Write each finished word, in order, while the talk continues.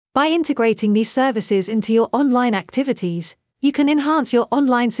By integrating these services into your online activities, you can enhance your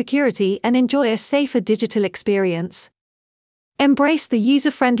online security and enjoy a safer digital experience. Embrace the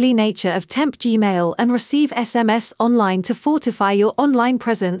user-friendly nature of Temp Gmail and receive SMS online to fortify your online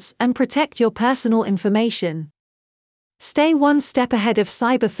presence and protect your personal information. Stay one step ahead of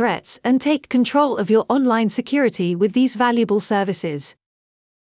cyber threats and take control of your online security with these valuable services.